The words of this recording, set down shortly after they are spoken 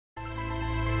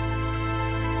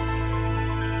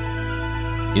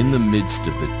In the midst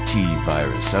of the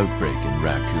T-virus outbreak in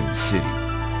Raccoon City,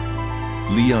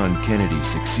 Leon Kennedy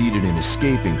succeeded in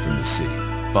escaping from the city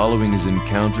following his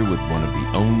encounter with one of the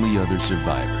only other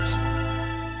survivors,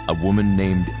 a woman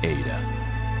named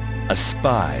Ada, a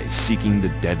spy seeking the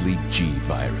deadly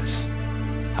G-virus.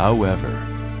 However...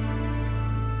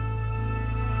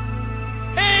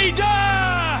 Ada!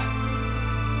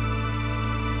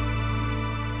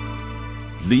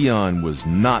 Leon was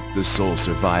not the sole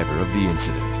survivor of the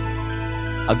incident.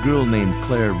 A girl named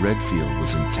Claire Redfield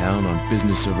was in town on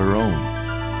business of her own.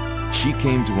 She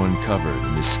came to uncover the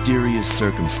mysterious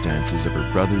circumstances of her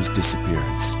brother's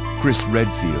disappearance. Chris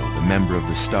Redfield, a member of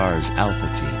the STARS Alpha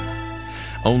team.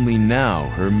 Only now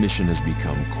her mission has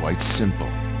become quite simple.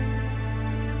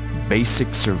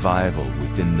 Basic survival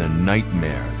within the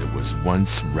nightmare that was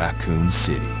once Raccoon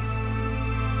City.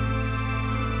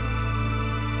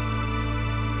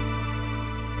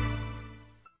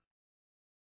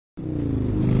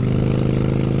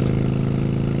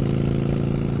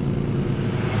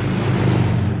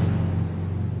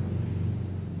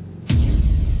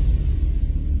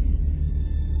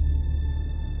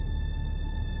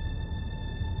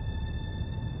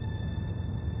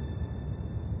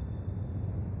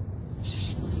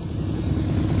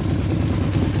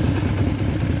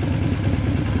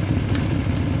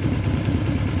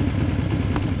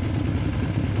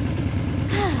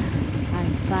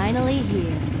 Finally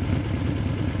here.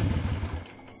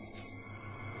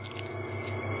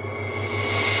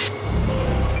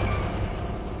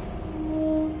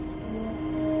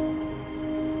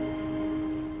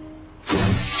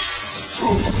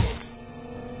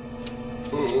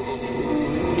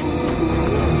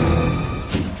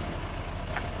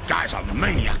 Guy's a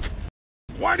maniac.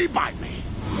 Why'd he bite me?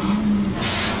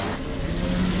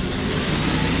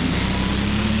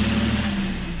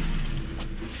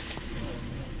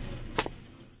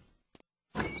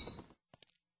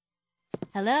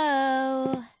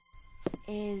 Hello?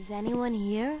 Is anyone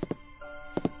here?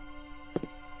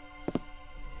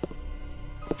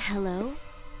 Hello?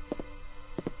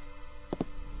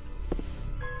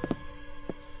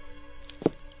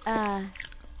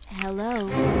 Hello?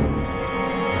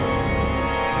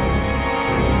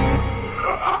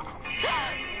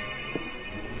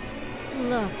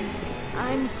 Look,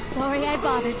 I'm sorry I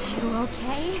bothered you,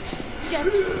 okay?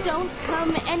 Just don't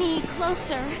come any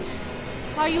closer.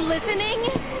 Are you listening?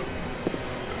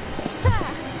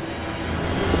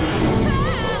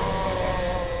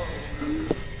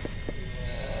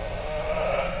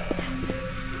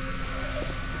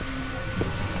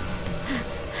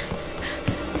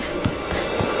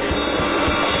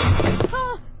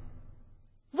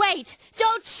 Wait!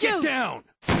 Don't shoot! Get down!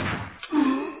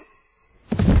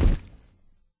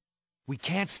 We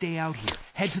can't stay out here.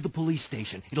 Head to the police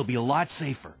station. It'll be a lot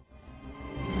safer.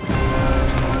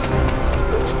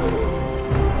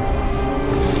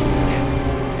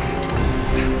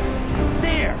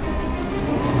 There!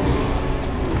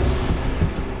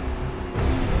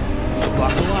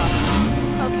 Buckle up.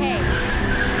 Okay.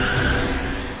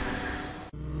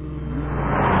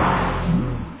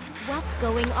 What's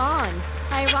going on?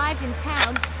 I arrived in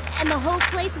town, and the whole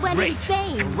place went Great.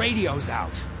 insane. The radio's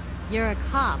out. You're a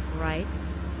cop, right?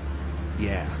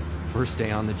 Yeah, first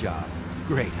day on the job.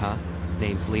 Great, huh?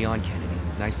 Name's Leon Kennedy.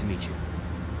 Nice to meet you.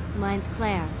 Mine's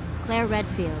Claire. Claire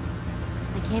Redfield.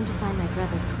 I came to find my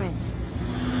brother, Chris.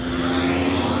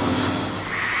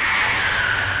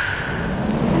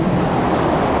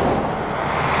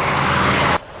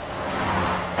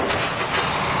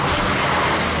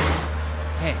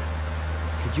 Hey,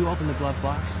 could you open the glove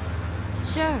box?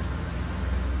 Sure.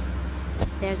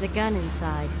 There's a gun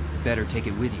inside. Better take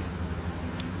it with you.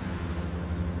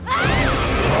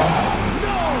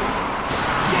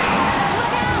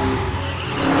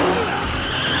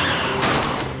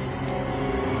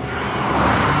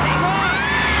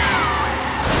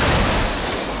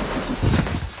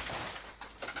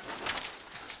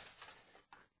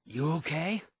 You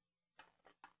okay?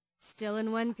 Still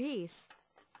in one piece.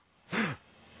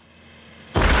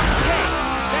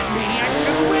 That maniac's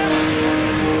gonna whip!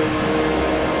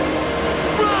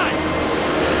 Run!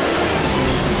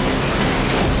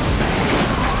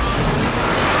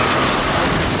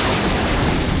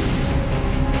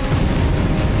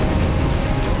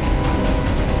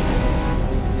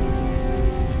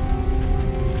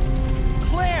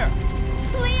 Claire!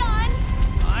 Leon!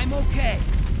 I'm okay.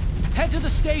 Head to the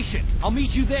station. I'll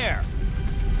meet you there.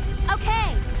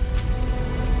 Okay.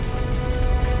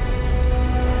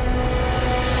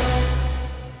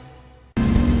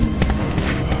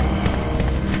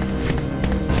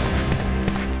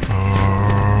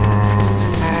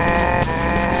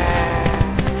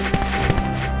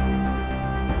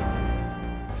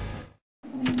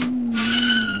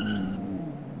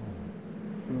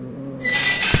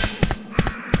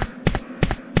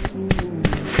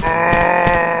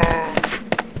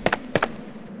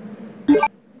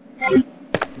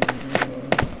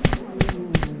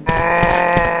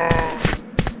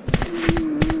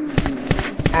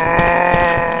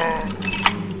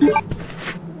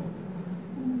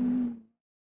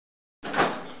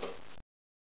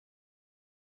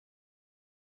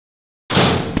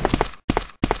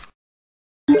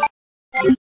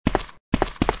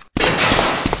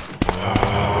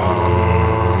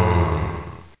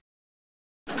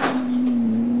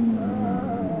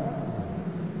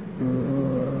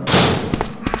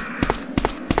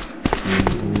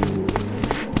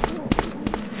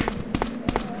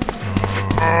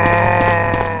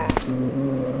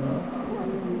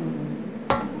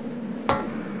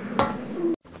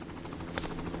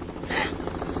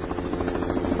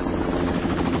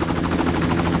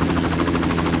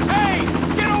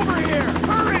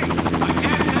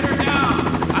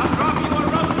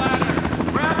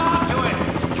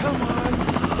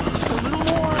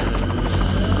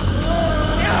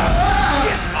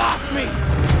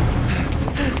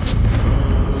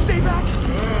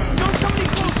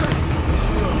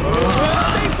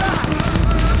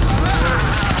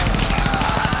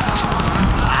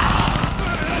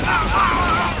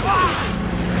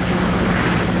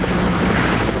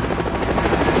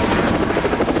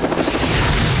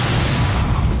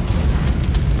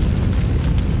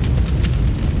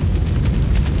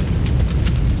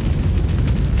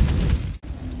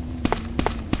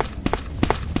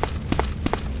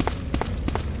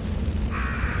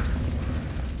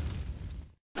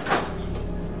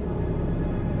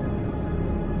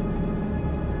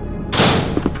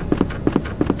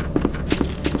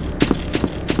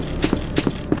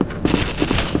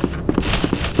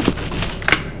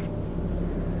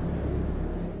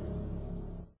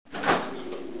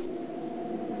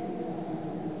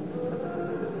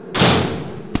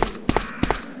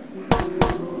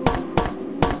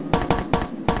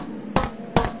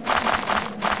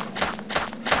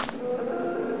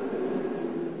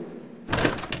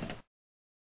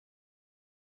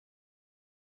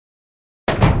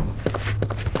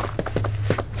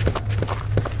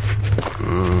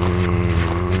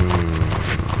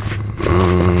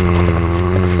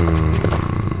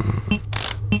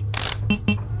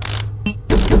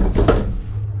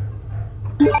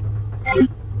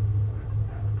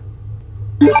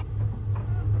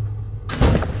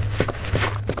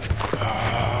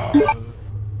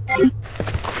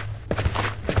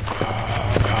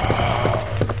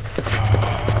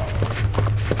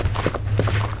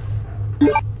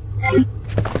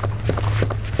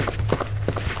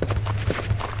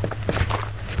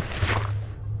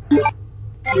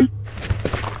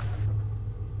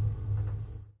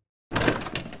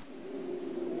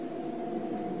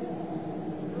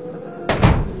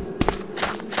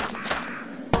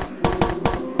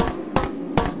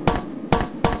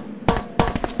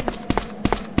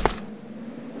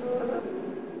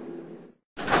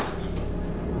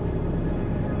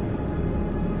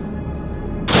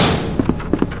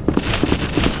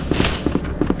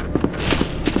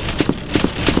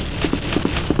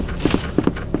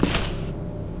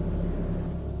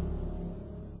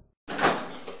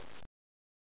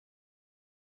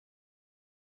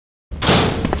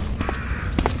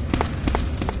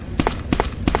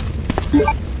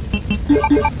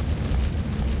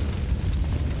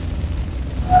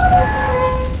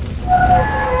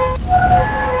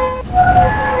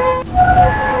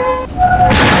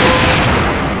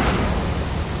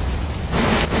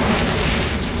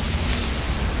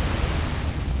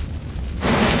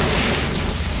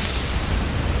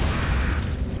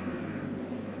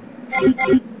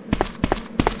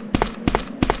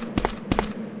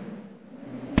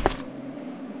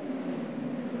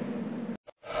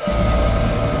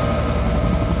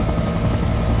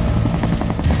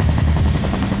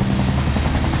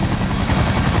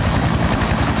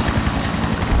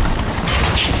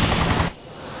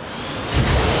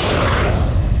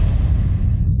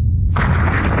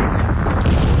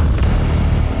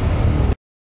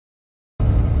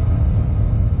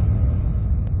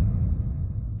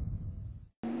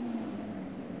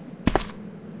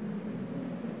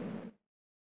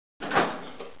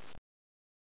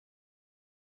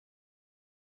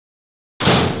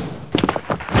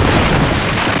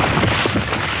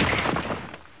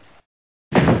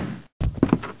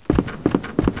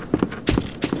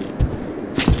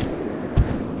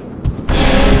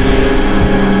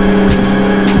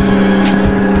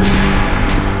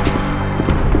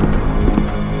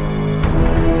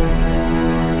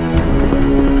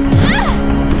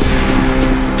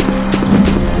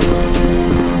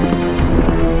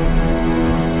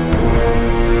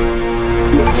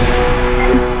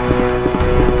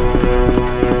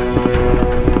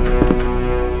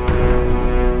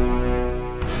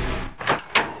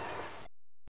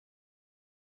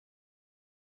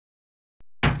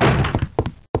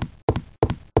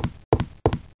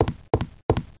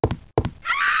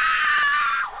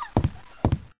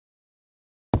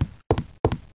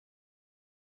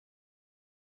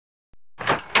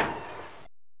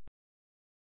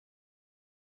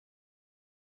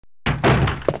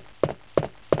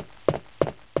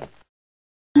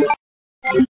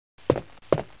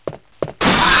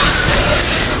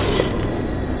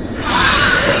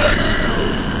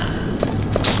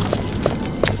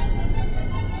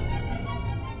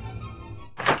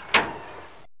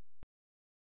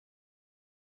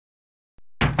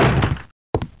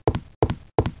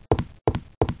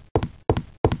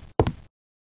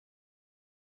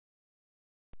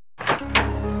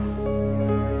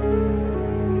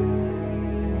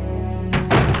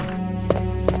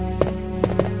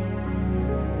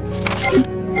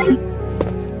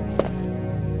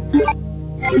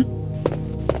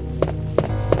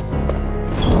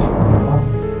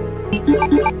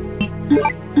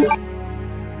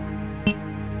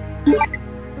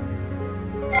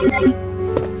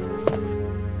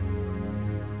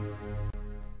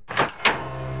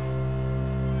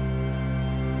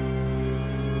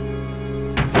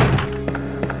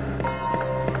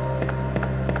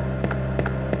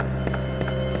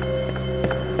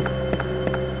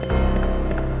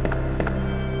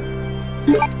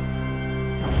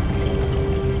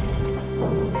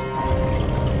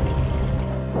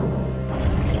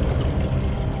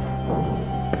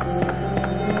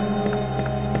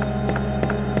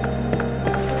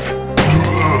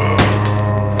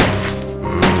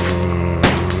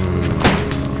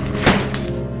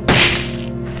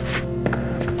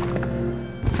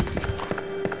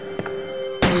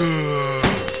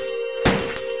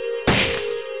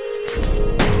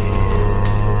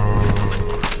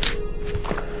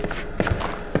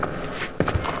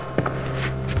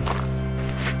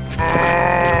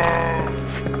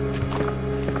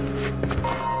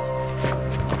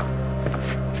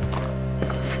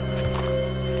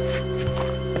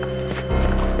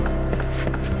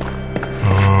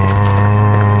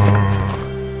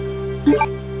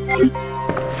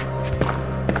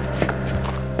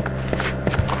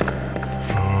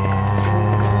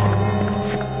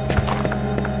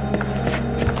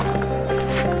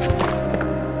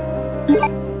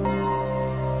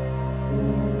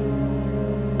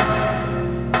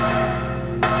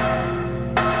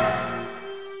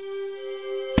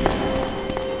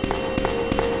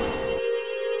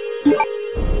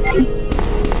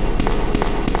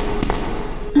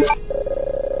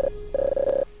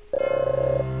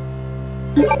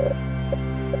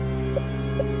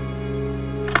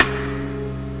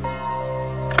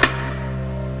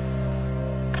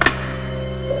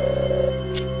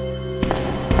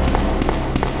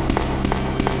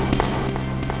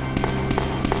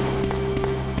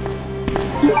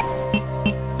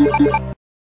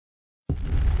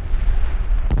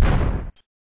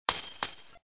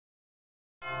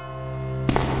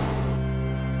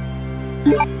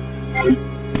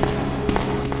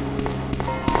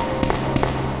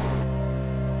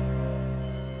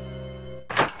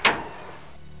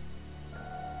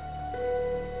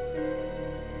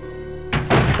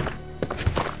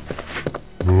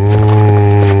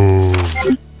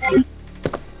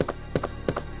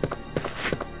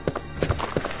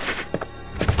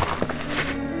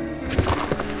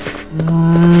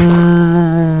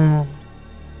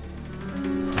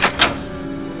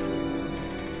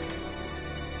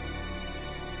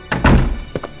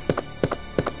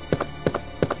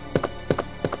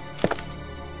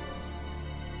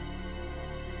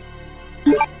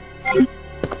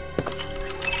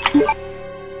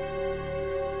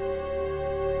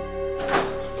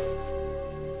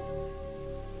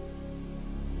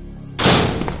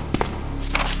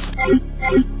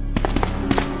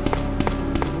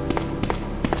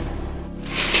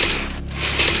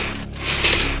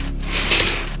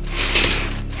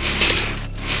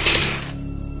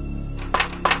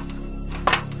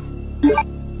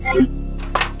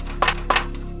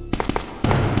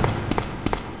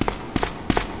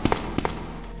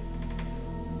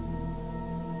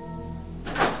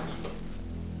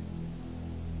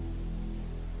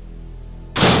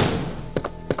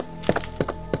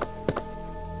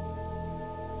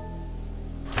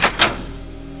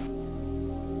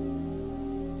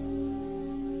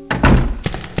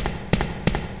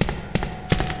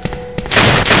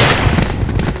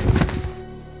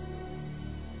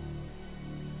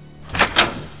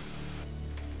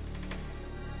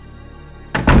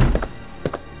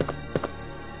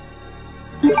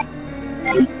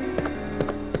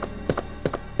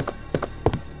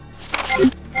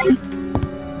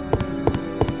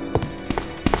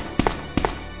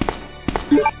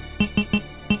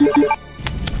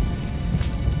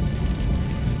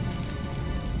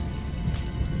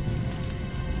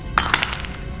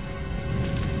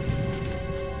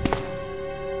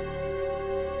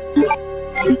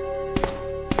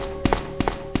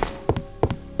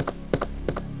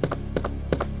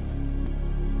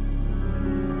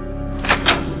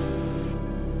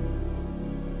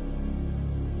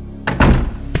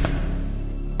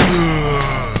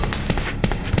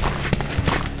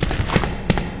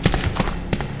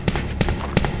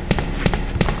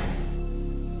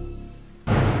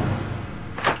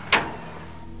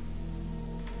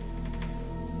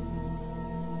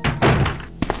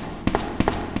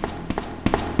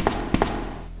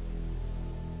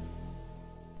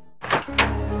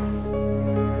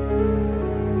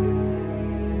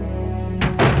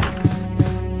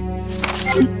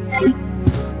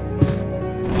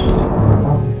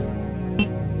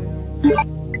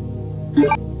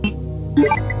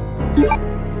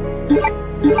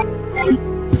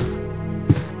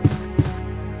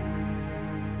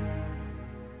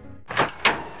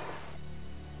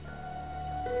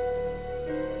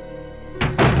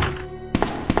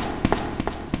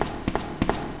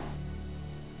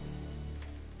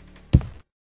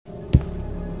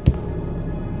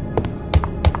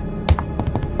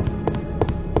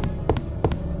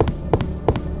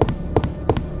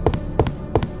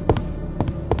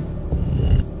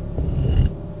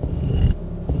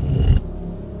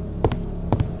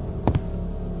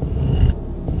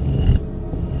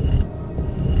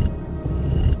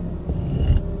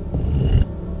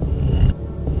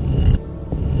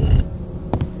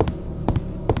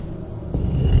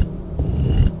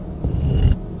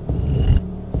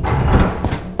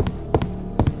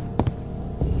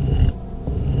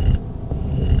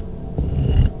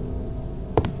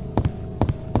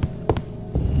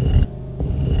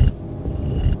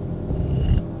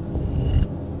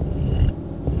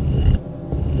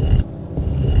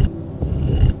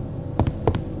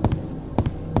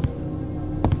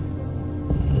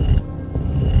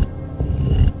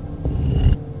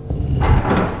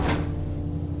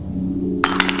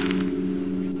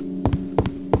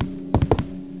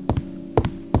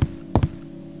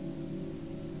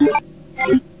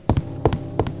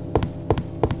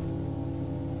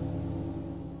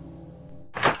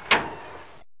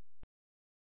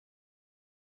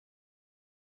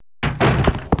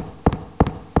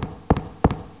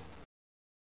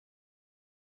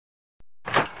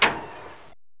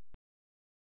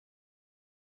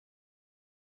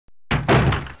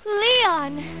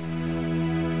 Leon!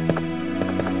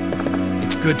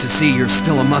 It's good to see you're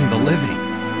still among the living.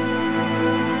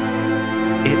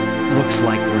 It looks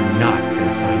like we're not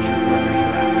gonna find your brother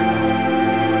here after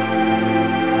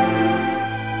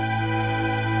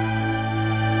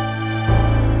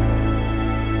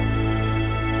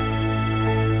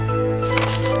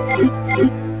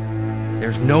all.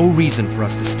 There's no reason for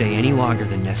us to stay any longer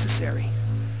than necessary.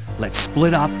 Let's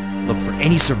split up, look for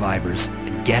any survivors,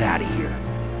 and get out of here.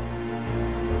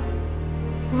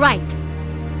 Right.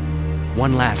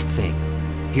 One last thing.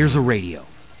 Here's a radio.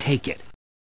 Take it.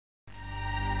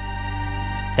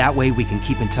 That way we can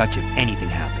keep in touch if anything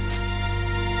happens.